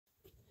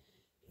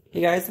Hey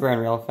guys, the Brown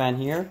Rail fan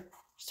here.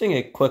 Just doing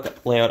a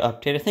quick layout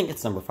update. I think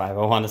it's number 5,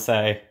 I want to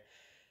say.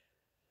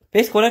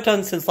 Basically, what I've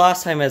done since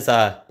last time is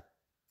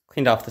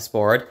cleaned off this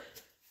board.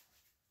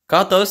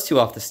 Got those two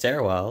off the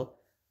stairwell.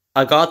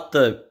 I got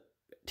the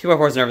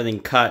 2x4s and everything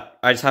cut.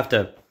 I just have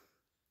to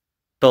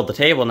build the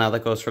table now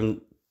that goes from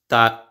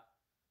that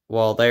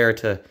wall there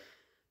to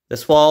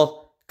this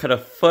wall. Cut a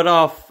foot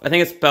off. I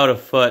think it's about a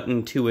foot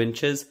and 2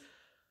 inches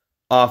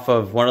off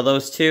of one of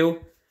those two.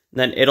 And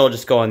then it'll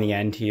just go on the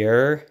end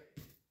here.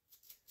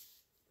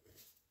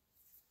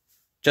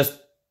 Just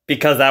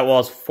because that wall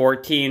is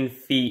 14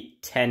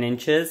 feet 10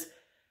 inches.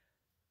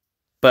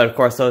 But of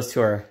course those two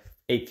are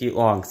 8 feet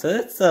long. So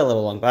it's a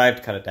little long, but I have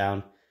to cut it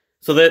down.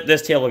 So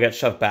this table will get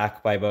shoved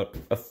back by about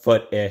a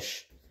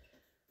foot-ish.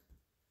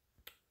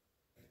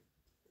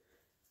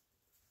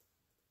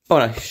 Oh,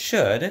 and I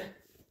should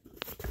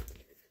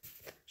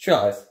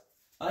realize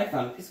I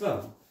found a piece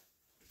of bone.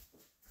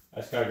 I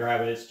just gotta grab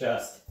it, it's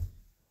just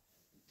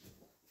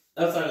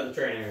outside of the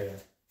train area.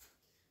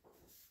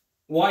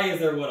 Why is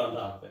there wood on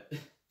top of it?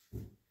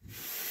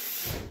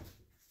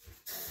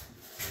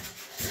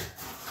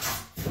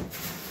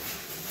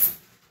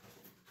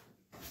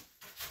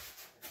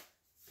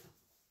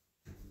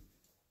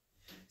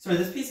 Sorry,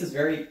 this piece is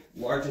very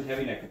large and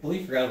heavy, and I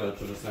completely forgot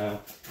about it just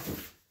now.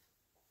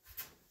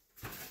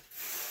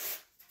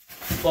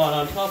 But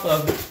on top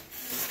of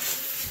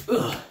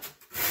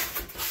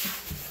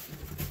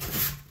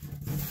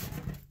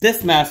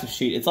this massive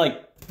sheet, it's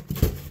like,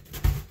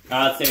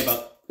 I'd say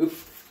about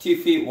 2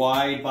 feet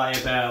wide by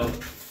about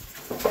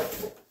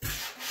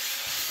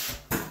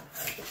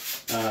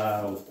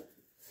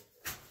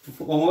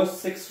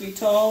almost 6 feet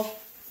tall.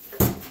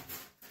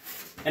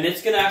 And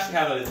it's gonna actually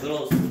have a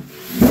little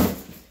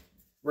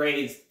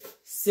raised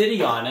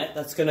city on it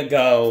that's gonna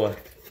go. I'm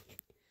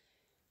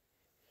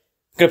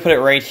gonna put it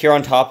right here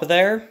on top of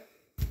there.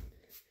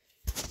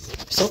 I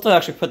still have to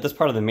actually put this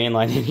part of the main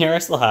line in here. I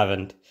still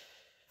haven't.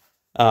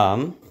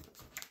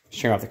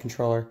 Sharing off the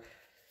controller.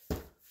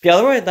 The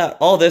other way that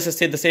all this has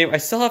stayed the same, I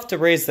still have to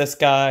raise this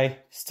guy.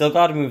 Still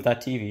got to move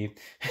that TV.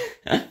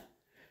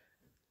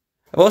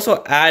 I've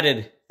also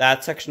added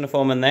that section of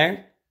foam in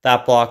there,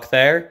 that block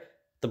there,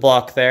 the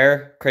block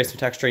there, create some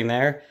texturing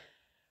there.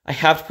 I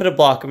have to put a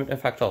block, in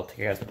fact I'll take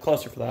you guys a bit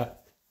closer for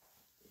that.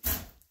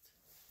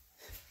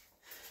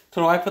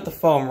 Don't know why I put the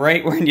foam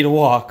right where I need to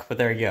walk, but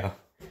there you go.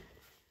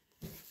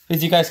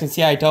 As you guys can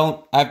see, I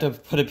have to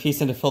put a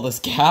piece in to fill this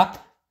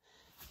gap.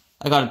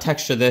 I gotta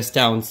texture this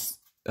down,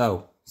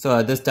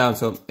 this down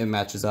so it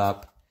matches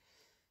up.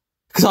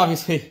 Because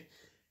obviously,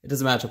 it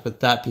doesn't match up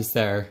with that piece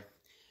there.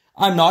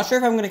 I'm not sure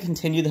if I'm going to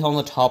continue the hill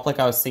on the top like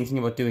I was thinking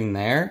about doing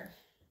there.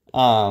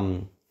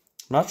 I'm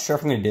not sure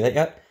if I'm going to do that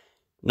yet.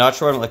 Not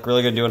sure what I'm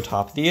really going to do on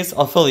top of these.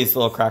 I'll fill these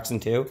little cracks in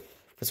too.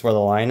 That's where the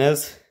line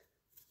is.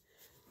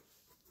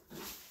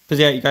 But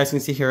yeah, you guys can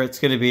see here, it's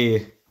going to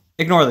be,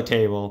 ignore the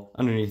table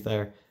underneath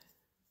there.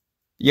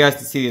 You guys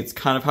can see it's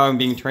kind of how I'm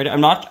being trained.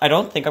 I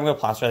don't think I'm going to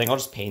plaster. I think I'll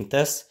just paint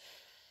this.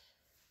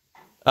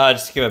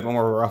 Just to give it a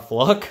more rough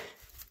look.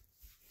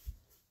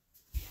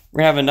 We're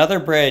going to have another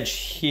bridge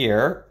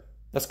here.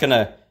 That's going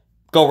to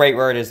go right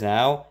where it is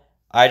now.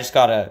 I just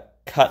got to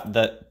cut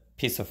the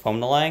piece of foam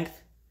to length.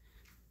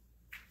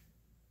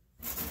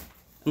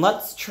 And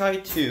I'll try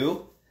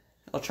to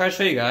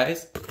show you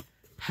guys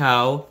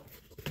how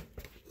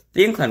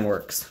the incline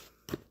works.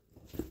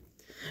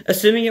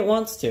 Assuming it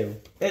wants to.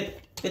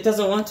 It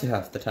doesn't want to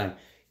half the time.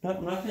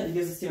 I'm not going to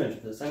use this image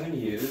for this. I'm going to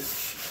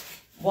use...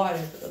 Why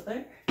did I put that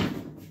there?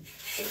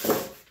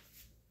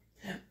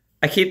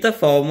 I keep the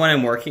foam when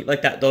I'm working,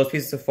 like that. Those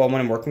pieces of foam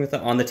when I'm working with it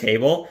on the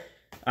table.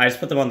 I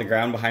just put them on the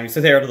ground behind me so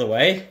they're out of the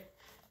way.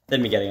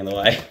 Than me getting in the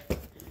way.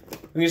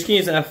 I'm just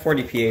going to use an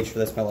F40 PH for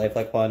this, my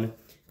Lifelike one.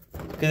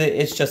 Because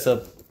it's just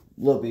a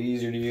little bit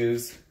easier to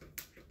use.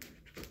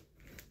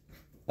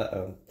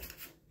 Uh-oh.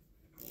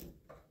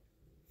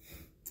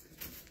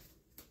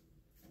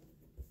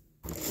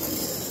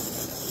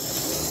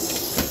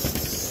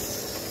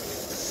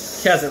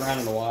 He hasn't ran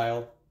in a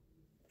while.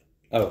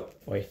 Oh,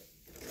 boy.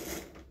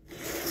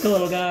 The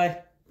little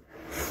guy.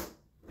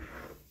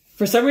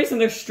 For some reason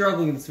they're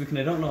struggling this weekend,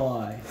 I don't know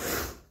why.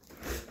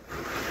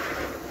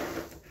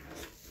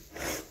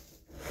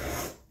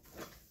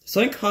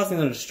 Something causing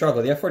them to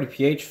struggle. The F40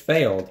 PH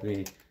failed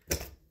me.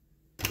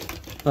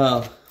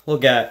 Well, we'll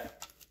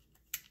get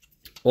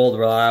old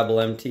reliable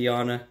MT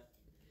on it.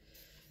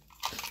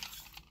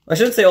 I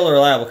shouldn't say old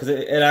reliable because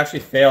it actually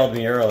failed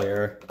me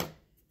earlier.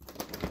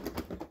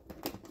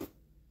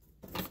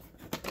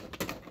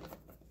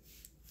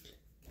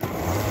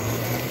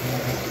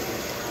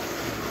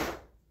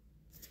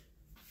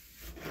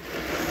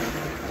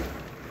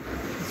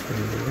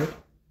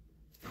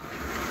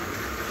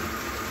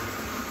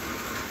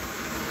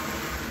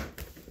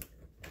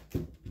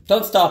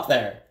 Don't stop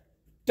there.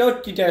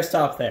 Don't you dare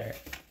stop there.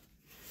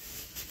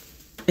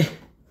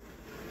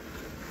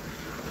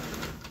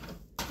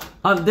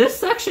 This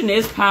section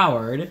is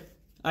powered.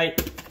 I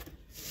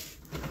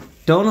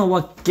don't know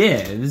what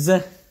gives.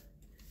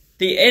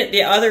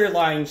 The other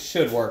line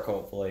should work,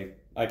 hopefully.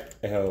 I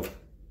hope.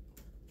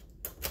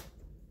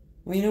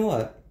 Well, you know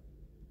what?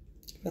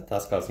 I bet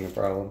that's causing a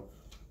problem.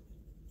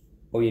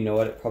 Oh, you know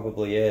what? It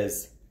probably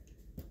is.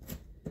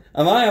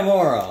 Am I a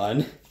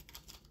moron?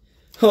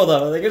 Hold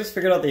on, I think I just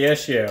figured out the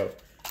issue.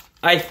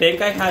 I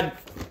think I had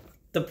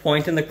the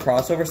point in the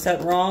crossover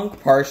set wrong,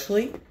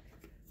 partially,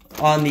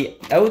 on the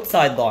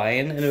outside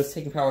line, and it was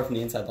taking power from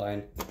the inside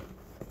line.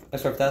 I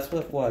swear, if that's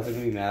what it was, I'm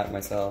gonna be mad at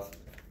myself.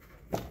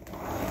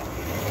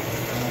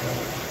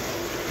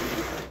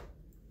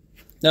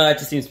 No, it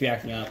just seems to be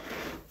acting up.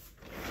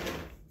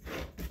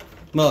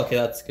 Well, okay,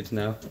 that's good to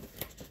know.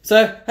 So,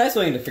 I have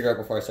something to figure out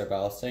before I start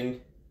ballasting.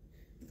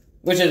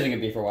 Which isn't going to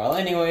be for a while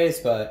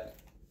anyways, but...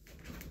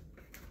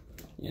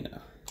 You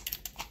know.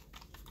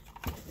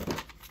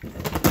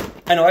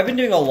 I know, I've been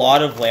doing a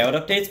lot of layout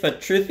updates,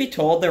 but truth be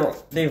told,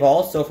 they've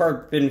all so far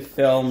been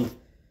filmed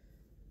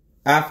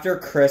after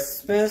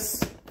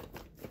Christmas.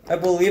 I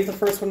believe the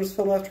first one was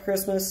filmed after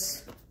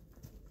Christmas.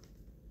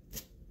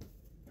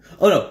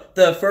 Oh no,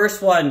 the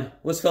first one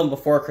was filmed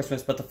before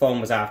Christmas, but the phone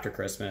was after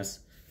Christmas.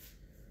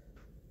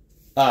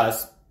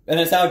 And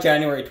it's out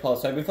January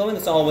 12th, so I've been filming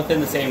this all within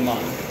the same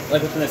month.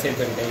 Like, within the same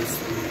 30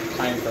 days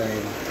time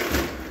frame.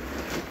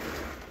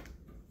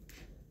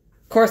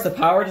 Of course, the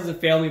power doesn't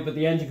fail me, but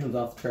the engine comes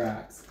off the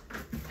tracks.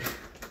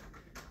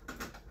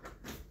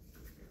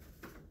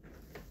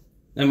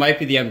 It might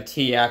be the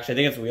MT, actually. I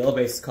think its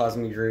wheelbase is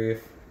causing me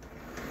grief.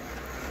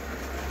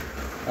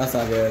 That's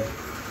not good.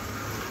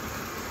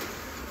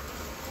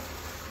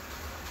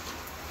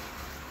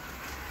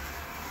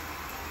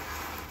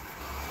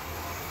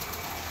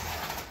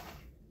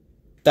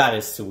 That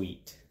is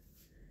sweet.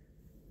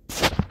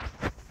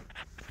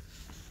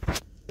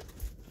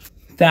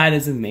 That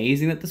is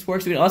amazing that this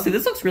works. I mean, honestly,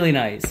 this looks really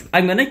nice.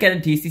 I'm gonna get a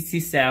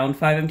DCC Sound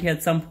 5MT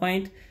at some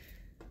point,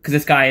 because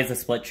this guy is a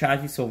split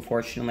chassis, so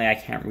unfortunately I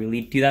can't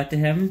really do that to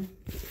him.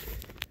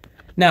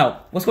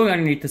 Now, what's going on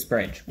underneath this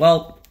bridge?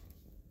 Well,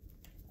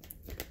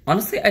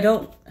 honestly, I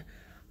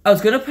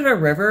was gonna put a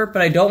river,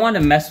 but I don't want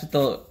to mess with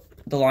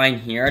the line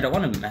here. I don't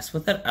want to mess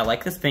with it. I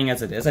like this thing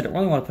as it is. I don't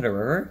really want to put a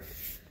river.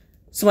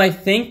 So my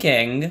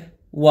thinking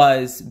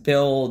was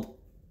build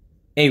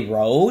a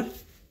road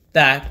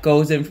that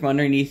goes in from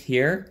underneath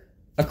here,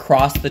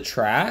 across the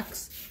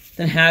tracks,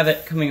 then have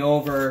it coming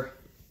over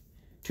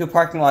to a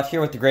parking lot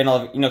here with the grain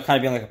elevator, you know, kind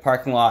of being like a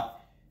parking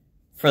lot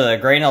for the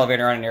grain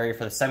elevator on an area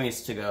for the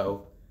semis to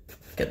go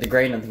get the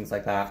grain and things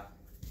like that.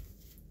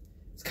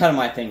 It's kind of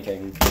my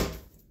thinking.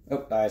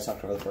 Oh, I just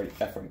knocked over the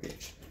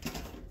F40BH.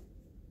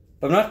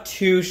 But I'm not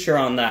too sure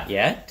on that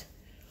yet.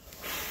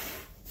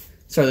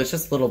 So there's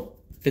just little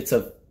bits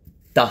of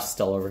dust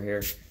all over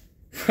here.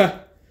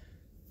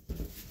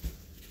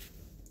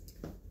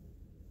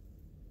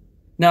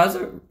 Now,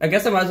 I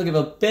guess I might as well give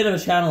a bit of a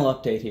channel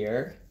update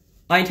here.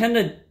 I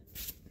tend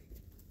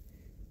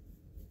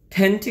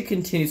to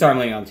continue. Sorry, I'm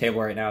laying on the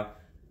table right now.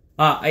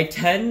 I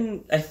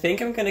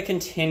think I'm going to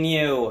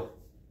continue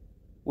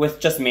with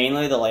just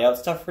mainly the layout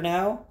stuff for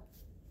now.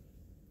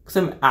 Because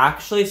I'm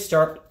actually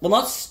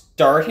not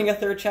starting a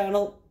third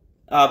channel,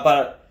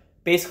 but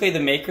basically the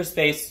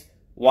Makerspace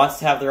wants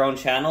to have their own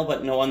channel,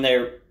 but no one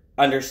there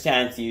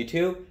understands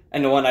YouTube,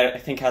 and no one I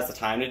think has the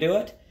time to do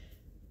it.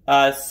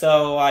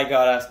 So I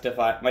got asked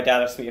my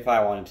dad asked me if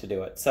I wanted to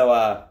do it.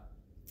 So,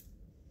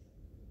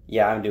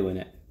 yeah, I'm doing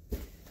it.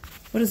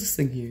 What is this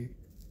thing here?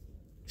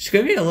 There's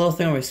gonna be a little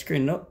thing on my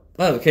screen. Nope.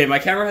 Oh, okay, my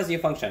camera has a new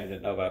function I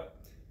didn't know about.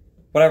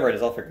 Whatever it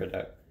is, I'll figure it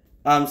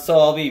out. So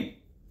I'll be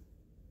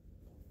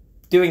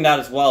doing that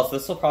as well. So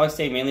this will probably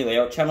stay mainly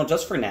layout channel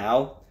just for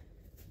now.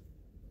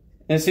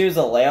 And as soon as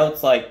the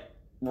layout's like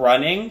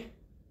running,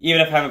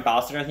 even if I haven't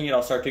ballasted or anything yet,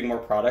 I'll start doing more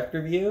product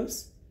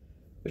reviews,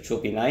 which will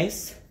be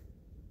nice.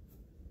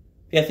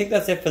 Yeah, I think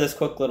that's it for this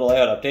quick little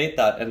layout update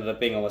that ended up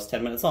being almost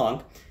 10 minutes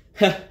long.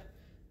 But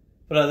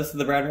this is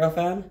the Brand Rail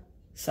Fan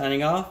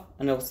signing off,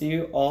 and I will see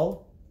you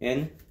all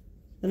in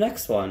the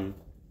next one.